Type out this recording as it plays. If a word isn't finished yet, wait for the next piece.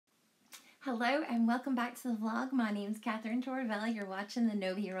Hello and welcome back to the vlog. My name's Tourvel. You're watching the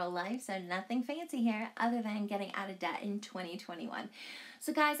No B-Roll Life, so nothing fancy here other than getting out of debt in 2021.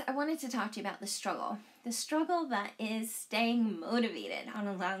 So guys, I wanted to talk to you about the struggle. The struggle that is staying motivated on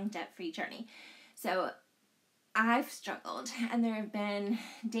a long debt-free journey. So I've struggled, and there have been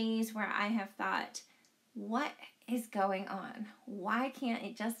days where I have thought, what is going on? Why can't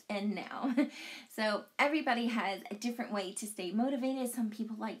it just end now? So everybody has a different way to stay motivated. Some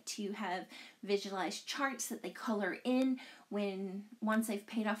people like to have visualized charts that they color in once they've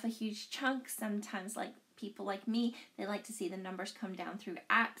paid off a huge chunk. Sometimes, like people like me, they like to see the numbers come down through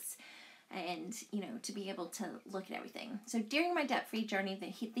apps and, to be able to look at everything. So during my debt-free journey,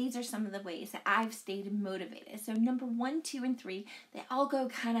 these are some of the ways that I've stayed motivated. So number 1, 2, and 3, they all go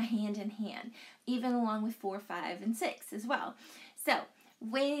kind of hand in hand, even along with 4, 5, and 6 as well. So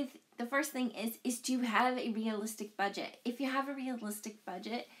the first thing is to have a realistic budget. If you have a realistic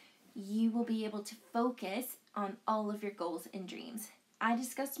budget, you will be able to focus on all of your goals and dreams. I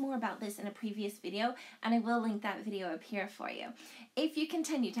discussed more about this in a previous video, and I will link that video up here for you. If you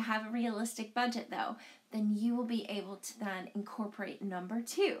continue to have a realistic budget though, then you will be able to then incorporate number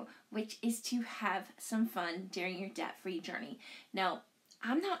 2, which is to have some fun during your debt-free journey. Now,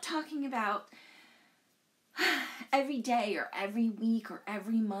 I'm not talking about every day or every week or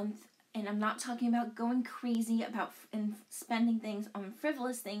every month, and I'm not talking about going crazy and spending things on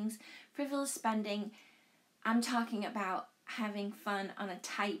frivolous spending. I'm talking about having fun on a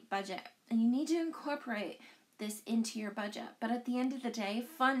tight budget, and you need to incorporate this into your budget. But at the end of the day,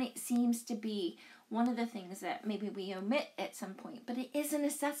 fun, it seems to be one of the things that maybe we omit at some point, but it is a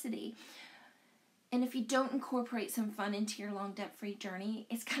necessity. And if you don't incorporate some fun into your long debt-free journey,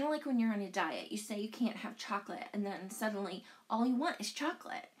 it's kind of like when you're on a diet. You say you can't have chocolate, and then suddenly all you want is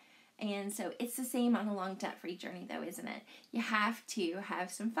chocolate. And so it's the same on a long debt-free journey though, isn't it? You have to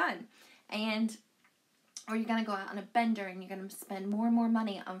have some fun. Or you're going to go out on a bender and you're going to spend more and more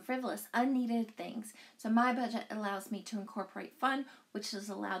money on frivolous, unneeded things. So my budget allows me to incorporate fun, which has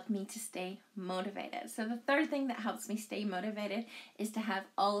allowed me to stay motivated. So the third thing that helps me stay motivated is to have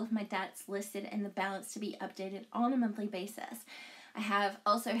all of my debts listed and the balance to be updated on a monthly basis. I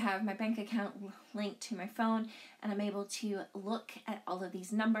also have my bank account linked to my phone, and I'm able to look at all of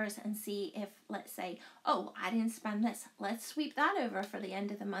these numbers and see if, let's say, oh, I didn't spend this. Let's sweep that over for the end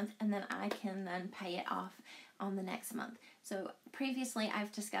of the month, and then I can then pay it off on the next month. So previously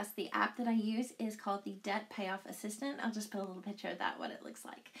I've discussed the app that I use is called the Debt Payoff Assistant. I'll just put a little picture of that, what it looks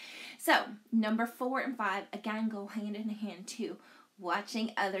like. So number 4 and 5, again, go hand in hand too.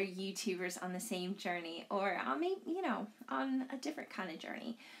 Watching other YouTubers on the same journey, or on a different kind of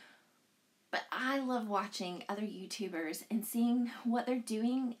journey. But I love watching other YouTubers, and seeing what they're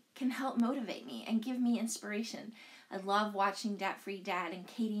doing can help motivate me and give me inspiration. I love watching Debt Free Dad and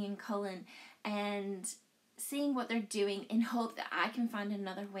Katie and Cullen, and seeing what they're doing in hope that I can find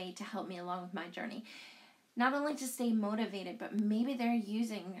another way to help me along with my journey. Not only to stay motivated, but maybe they're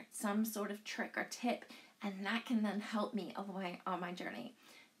using some sort of trick or tip, and that can then help me along on my journey.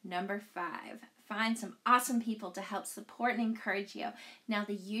 Number 5, find some awesome people to help support and encourage you. Now,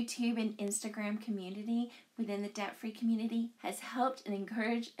 the YouTube and Instagram community within the debt-free community has helped and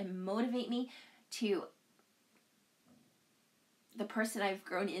encouraged and motivate me to the person I've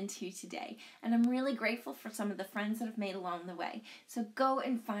grown into today. And I'm really grateful for some of the friends that I've made along the way. So go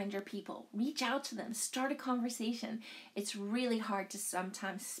and find your people. Reach out to them. Start a conversation. It's really hard to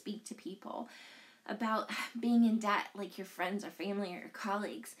sometimes speak to people about being in debt, like your friends or family or your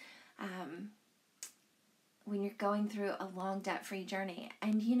colleagues, when you're going through a long debt-free journey.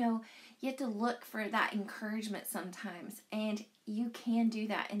 And you have to look for that encouragement sometimes, and you can do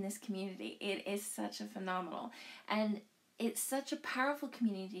that in this community. It is such a phenomenal, and it's such a powerful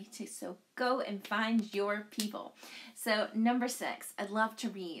community too, so go and find your people. So number 6, I love to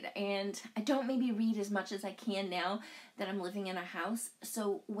read, and I don't maybe read as much as I can now that I'm living in a house.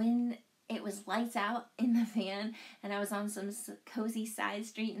 So when it was lights out in the van and I was on some cozy side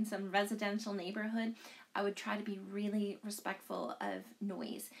street in some residential neighborhood, I would try to be really respectful of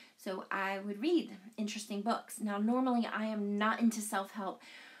noise. So I would read interesting books. Now, normally I am not into self-help,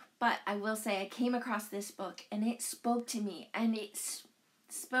 but I will say I came across this book and it spoke to me. And it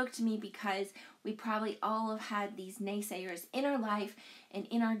spoke to me because we probably all have had these naysayers in our life and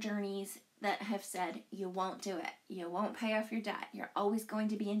in our journeys that have said, you won't do it. You won't pay off your debt. You're always going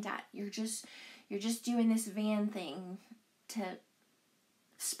to be in debt. You're just doing this van thing to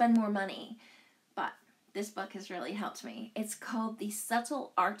spend more money. But this book has really helped me. It's called The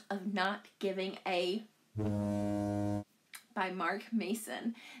Subtle Art of Not Giving a by Mark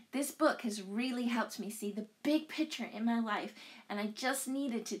Mason. This book has really helped me see the big picture in my life, and I just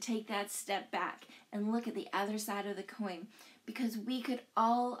needed to take that step back and look at the other side of the coin, because we could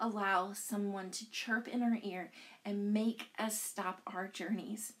all allow someone to chirp in our ear and make us stop our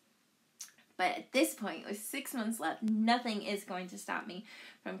journeys. But at this point, with 6 months left, nothing is going to stop me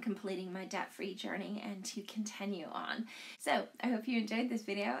from completing my debt-free journey and to continue on. So I hope you enjoyed this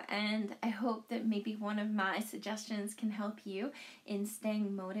video, and I hope that maybe one of my suggestions can help you in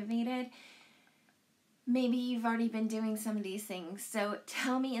staying motivated. Maybe you've already been doing some of these things, so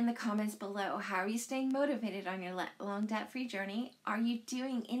tell me in the comments below, how are you staying motivated on your long debt-free journey? Are you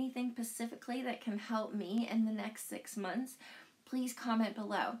doing anything specifically that can help me in the next 6 months? Please comment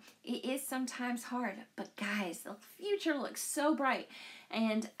below. It is sometimes hard, but guys, the future looks so bright.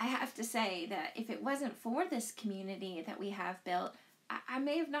 And I have to say that if it wasn't for this community that we have built, I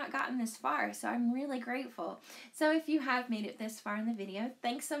may have not gotten this far, so I'm really grateful. So if you have made it this far in the video,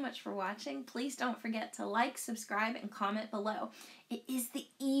 thanks so much for watching. Please don't forget to like, subscribe, and comment below. It is the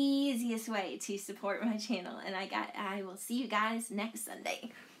easiest way to support my channel, and I will see you guys next Sunday.